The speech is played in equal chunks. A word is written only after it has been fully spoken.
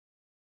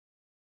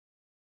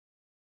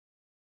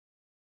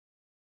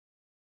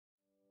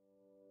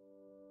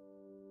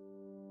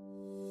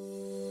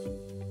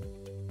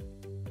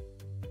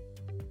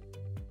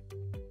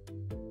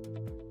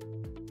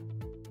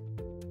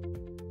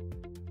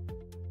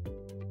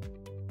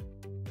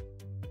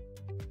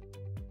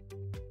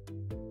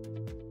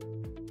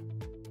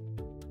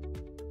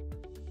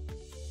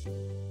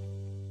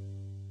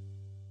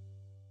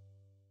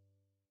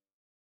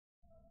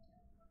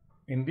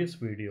In this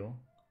video,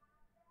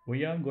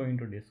 we are going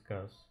to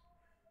discuss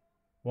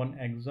one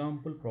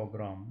example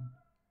program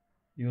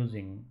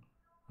using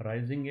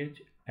rising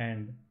edge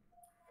and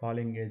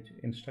falling edge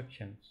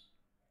instructions.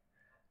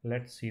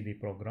 Let's see the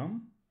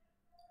program.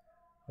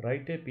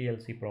 Write a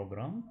PLC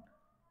program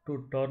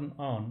to turn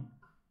on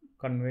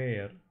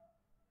conveyor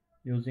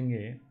using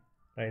a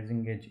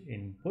rising edge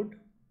input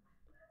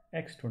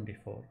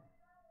X24.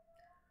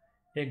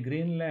 A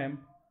green lamp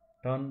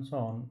turns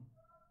on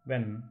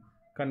when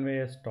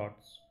conveyor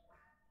starts.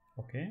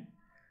 Okay,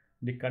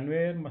 the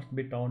conveyor must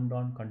be turned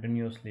on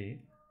continuously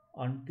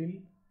until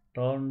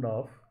turned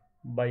off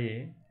by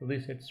a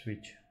reset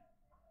switch.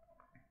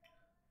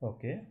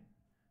 Okay,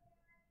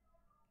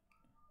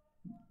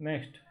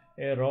 next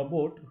a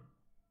robot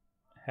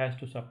has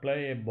to supply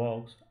a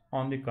box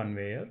on the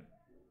conveyor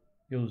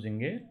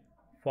using a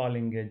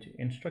falling edge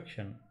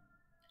instruction.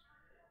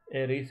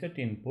 A reset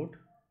input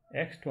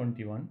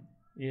X21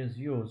 is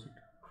used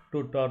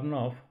to turn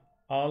off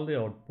all the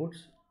outputs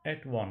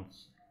at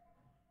once.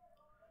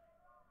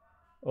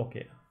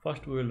 Okay,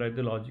 first we will write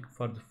the logic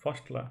for the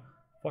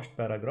first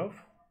paragraph.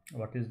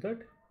 What is that?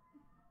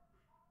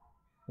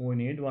 We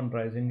need one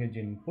rising edge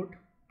input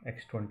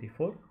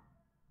X24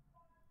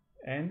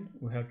 and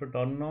we have to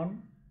turn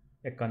on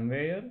a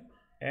conveyor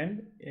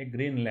and a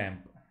green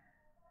lamp,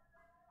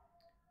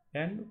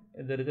 and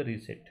there is a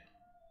reset.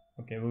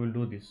 Okay, we will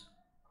do this.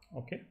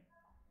 Okay,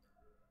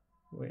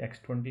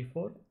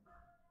 X24,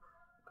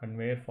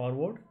 conveyor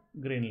forward,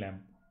 green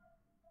lamp.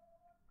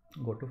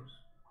 Go to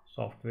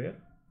software.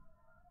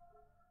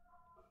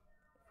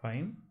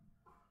 Fine.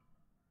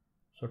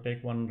 So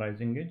take one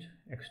rising edge.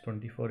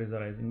 X24 is the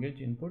rising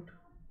edge input.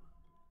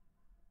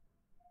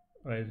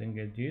 Rising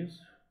edge is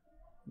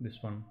this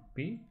one,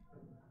 P.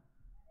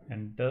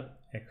 Enter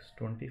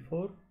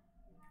X24.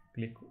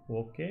 Click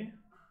OK.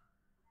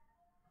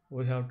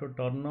 We have to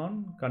turn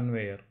on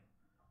conveyor.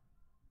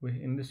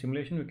 In the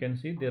simulation we can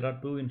see there are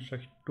two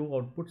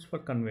outputs for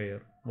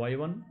conveyor,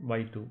 Y1,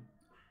 Y2.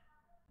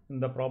 In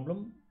the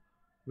problem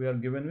we are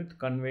given with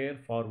conveyor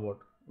forward.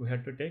 We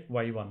have to take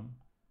Y1.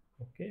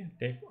 Okay,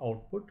 take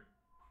output,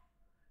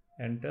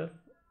 enter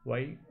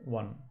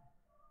Y1.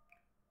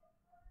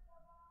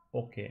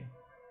 Okay,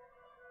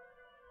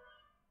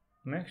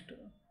 next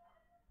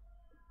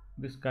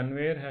this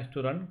conveyor has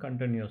to run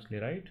continuously,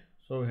 right?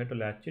 So we have to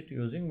latch it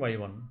using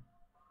Y1.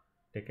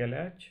 Take a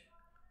latch,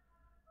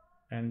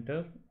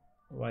 enter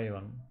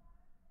Y1.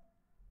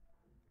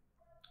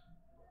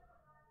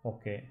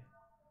 Okay,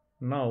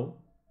 now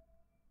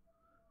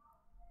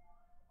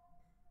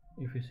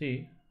if you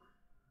see,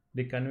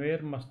 the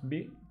conveyor must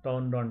be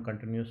turned on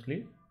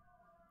continuously.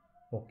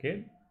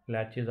 Okay,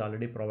 latch is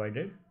already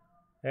provided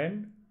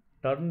and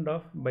turned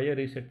off by a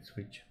reset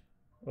switch.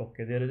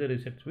 Okay, there is a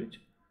reset switch.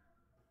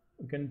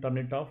 You can turn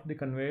it off the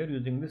conveyor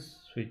using this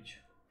switch.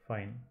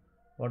 Fine.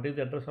 What is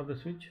the address of the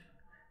switch?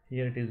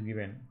 Here it is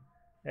given,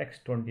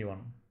 X21.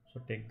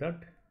 So take that,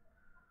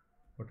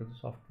 go to the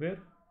software,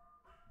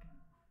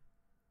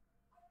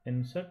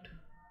 insert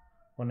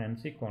one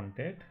NC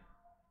contact,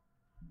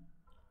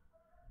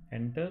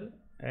 enter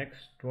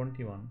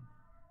X21.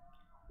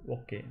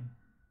 Okay,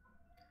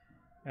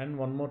 and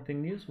one more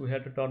thing is we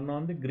have to turn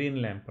on the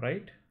green lamp,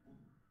 right,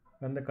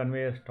 when the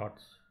conveyor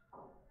starts.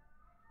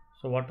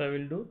 So what I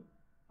will do,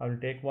 I will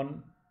take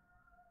one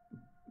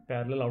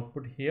parallel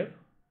output here.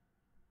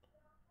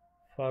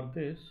 For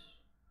this,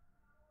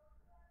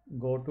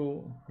 go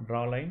to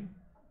draw line,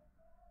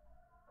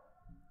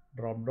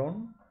 drop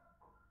down,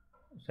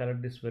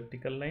 select this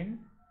vertical line,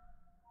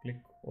 click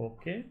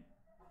OK.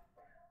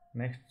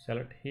 Next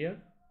select here,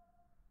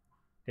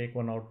 take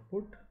one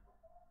output.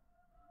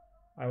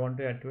 I want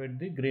to activate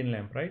the green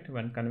lamp, right?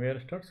 When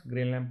conveyor starts,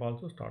 green lamp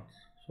also starts.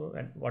 So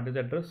and what is the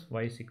address?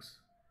 Y6.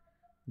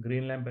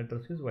 Green lamp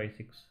address is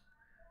Y6.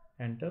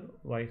 Enter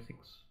Y6.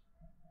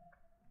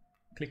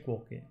 Click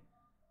OK.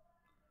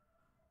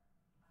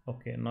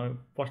 Okay, now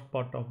first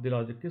part of the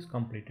logic is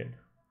completed.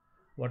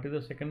 What is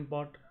the second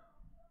part?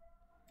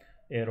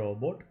 A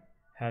robot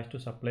has to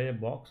supply a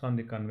box on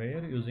the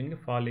conveyor using a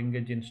falling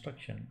edge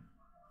instruction,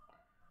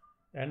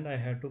 and I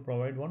have to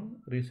provide one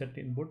reset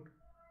input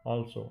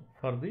also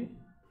for the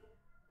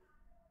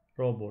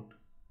robot.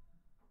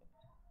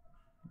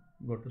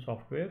 Go to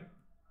software.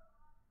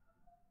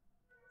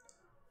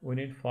 We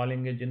need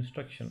falling edge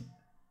instruction,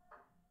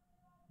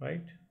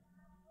 right?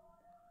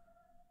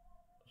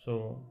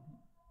 So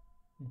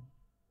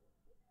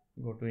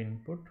go to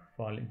input,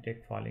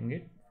 take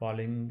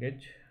falling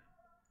edge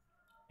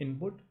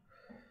input,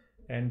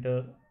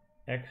 enter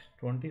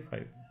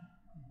X25.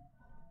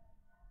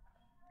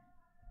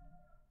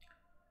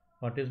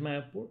 What is my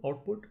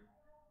output?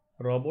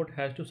 Robot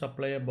has to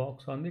supply a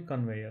box on the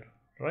conveyor,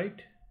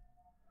 right?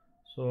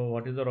 So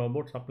what is the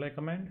robot supply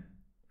command?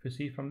 If you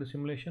see from the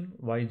simulation,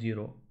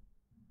 Y0.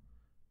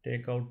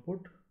 Take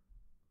output,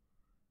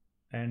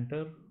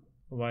 enter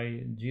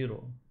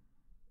Y0.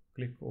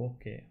 Click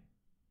OK.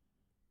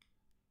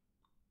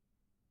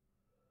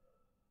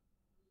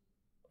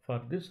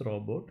 For this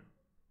robot,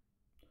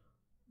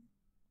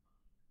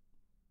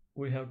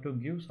 we have to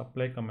give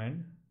supply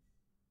command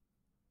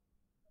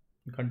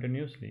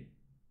continuously.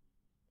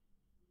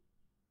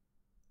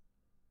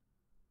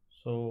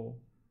 So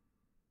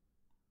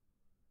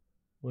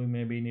we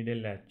maybe need a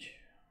latch,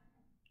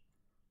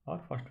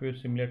 or first we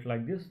simulate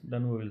like this,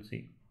 then we will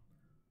see.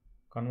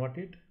 Convert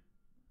it,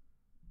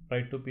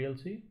 write to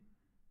PLC.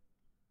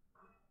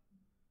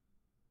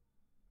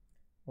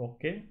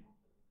 Okay,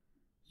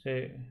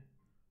 say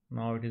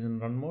now it is in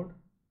run mode.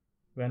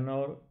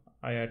 Whenever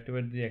I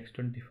activate the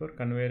X24,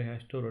 conveyor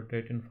has to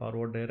rotate in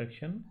forward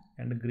direction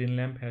and the green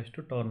lamp has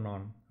to turn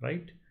on,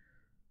 right?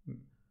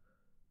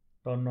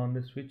 Turn on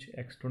the switch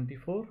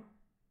X24.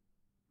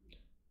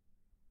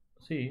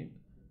 See,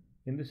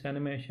 in this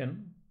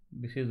animation,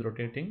 this is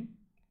rotating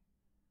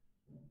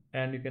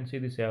and you can see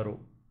this arrow,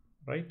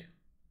 right?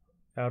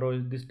 Arrow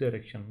is this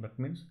direction. That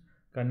means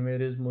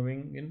conveyor is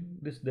moving in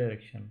this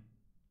direction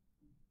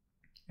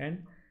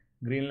and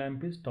green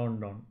lamp is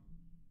turned on.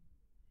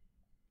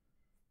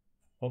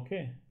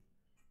 Okay,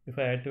 if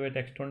I activate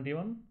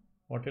X21,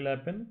 what will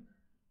happen?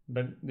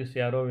 This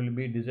arrow will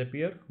be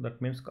disappear.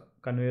 That means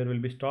conveyor will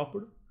be stopped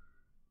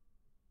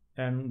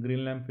and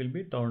green lamp will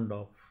be turned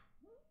off.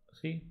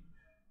 See,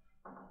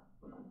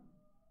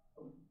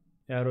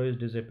 arrow is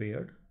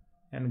disappeared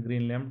and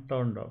green lamp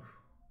turned off.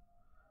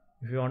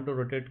 If you want to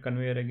rotate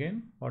conveyor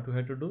again, what we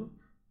have to do?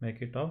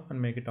 Make it off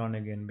and make it on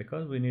again,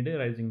 because we need a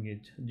rising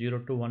edge 0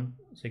 to 1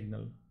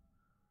 signal.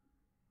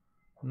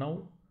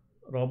 Now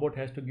robot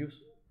has to give,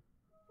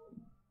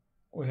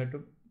 we have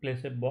to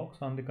place a box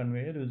on the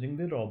conveyor using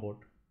the robot.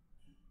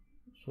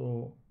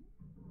 So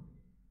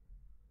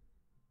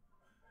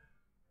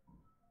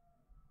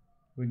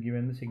we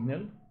given the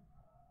signal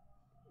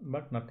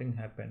but nothing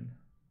happened.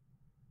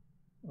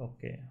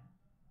 Okay,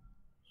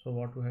 so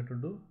what we have to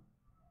do?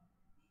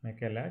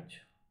 Make a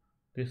latch.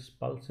 This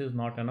pulse is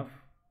not enough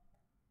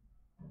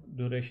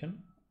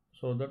duration,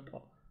 so that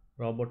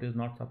robot is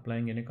not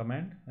supplying any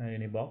command,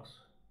 any box.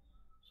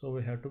 So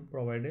we have to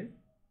provide a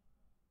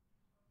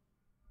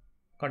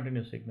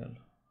continuous signal.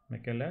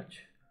 Make a latch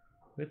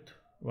with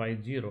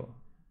Y0.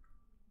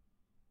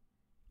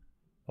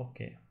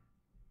 Okay,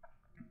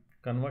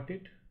 convert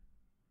it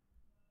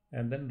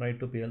and then write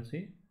to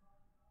PLC.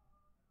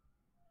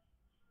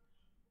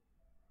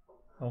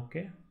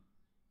 Okay,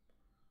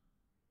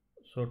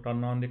 so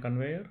turn on the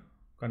conveyor.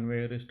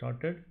 Conveyor is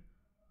started,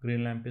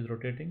 green lamp is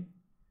rotating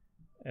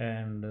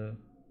and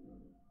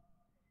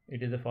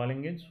it is a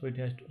falling edge, so it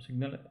has to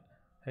signal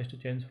has to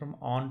change from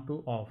on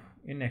to off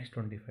in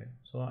X25.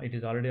 So it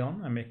is already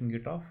on, I'm making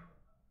it off.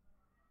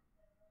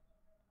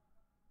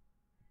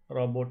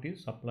 Robot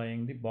is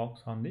supplying the box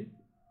on the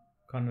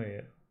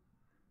conveyor.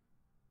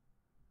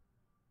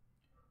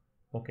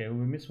 Okay,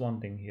 we miss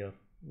one thing here.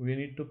 We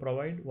need to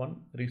provide one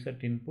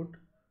reset input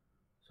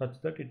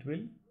such that it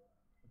will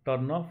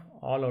turn off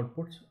all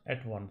outputs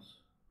at once.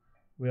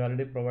 We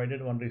already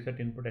provided one reset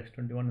input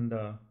X21 in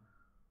the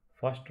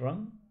first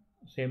rung.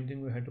 Same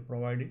thing we had to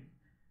provide it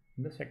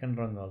in the second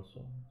rung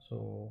also.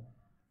 So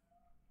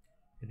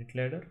edit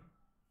ladder,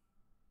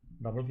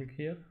 double click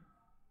here,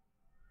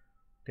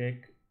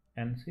 take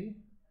NC,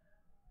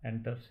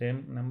 enter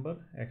same number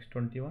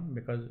X21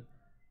 because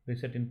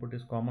reset input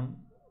is common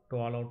to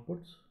all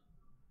outputs.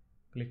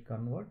 Click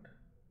convert,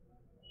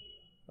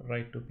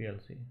 write to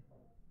PLC.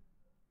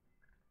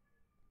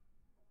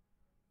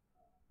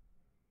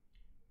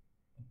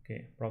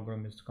 Okay,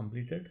 program is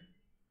completed.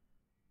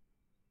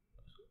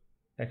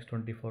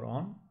 X24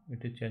 on, it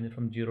is changed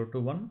from 0 to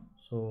 1,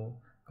 so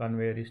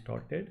conveyor is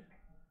started,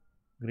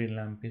 green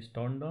lamp is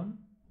turned on.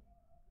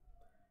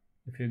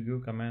 If you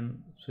give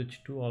command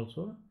switch to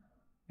also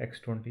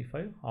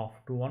X25 off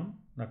to 1,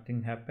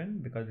 nothing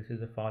happened because this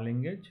is a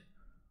falling edge.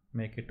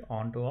 Make it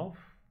on to off,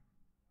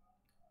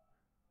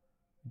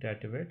 it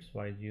activates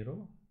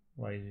Y0,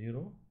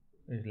 Y0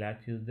 is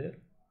latch is there,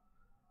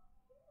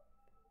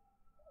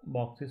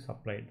 box is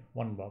supplied,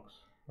 one box,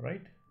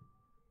 right?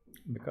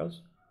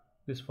 Because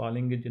this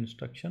falling edge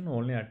instruction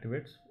only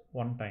activates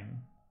one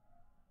time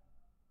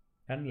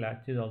and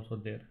latch is also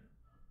there.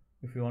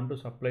 If you want to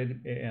supply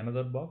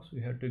another box,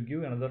 you have to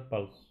give another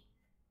pulse.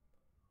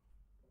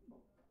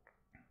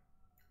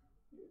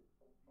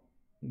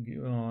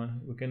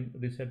 You can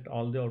reset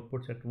all the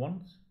outputs at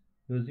once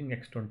using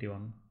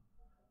X21.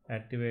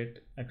 Activate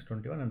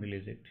X21 and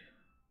release it.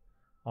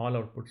 All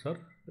outputs are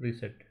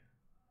reset.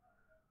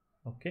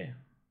 Okay,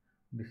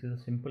 this is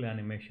a simple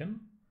animation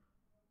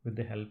with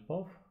the help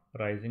of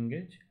rising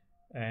edge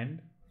and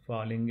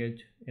falling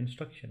edge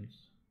instructions.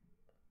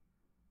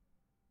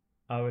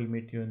 I will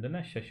meet you in the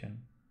next session.